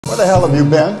Where the hell have you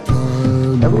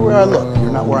been? Everywhere I look, you're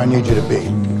not where I need you to be.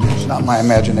 It's not my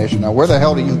imagination. Now, where the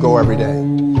hell do you go every day?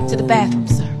 To the bathroom,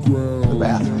 sir. The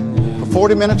bathroom. For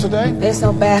 40 minutes a day? There's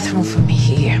no bathroom for me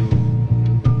here.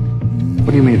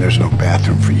 What do you mean there's no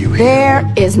bathroom for you here?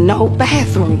 There is no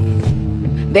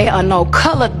bathroom. There are no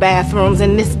colored bathrooms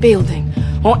in this building,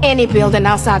 or any building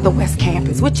outside the West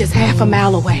Campus, which is half a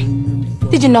mile away.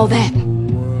 Did you know that?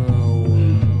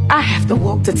 I have to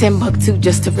walk to Timbuktu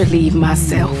just to relieve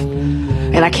myself.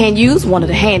 And I can't use one of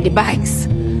the handy bikes.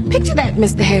 Picture that,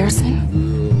 Mr. Harrison.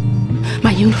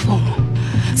 My uniform,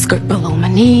 skirt below my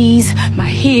knees, my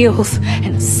heels,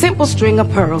 and a simple string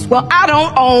of pearls. Well, I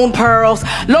don't own pearls.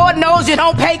 Lord knows you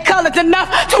don't pay colors enough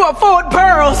to afford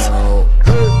pearls.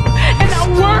 And I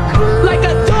work like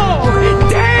a dog,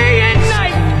 day and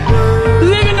night,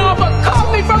 living off a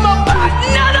coffee from a pot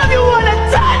none of you want to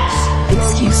touch.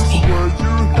 Excuse me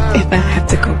if I have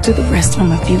to go to the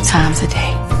restroom a few times a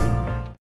day.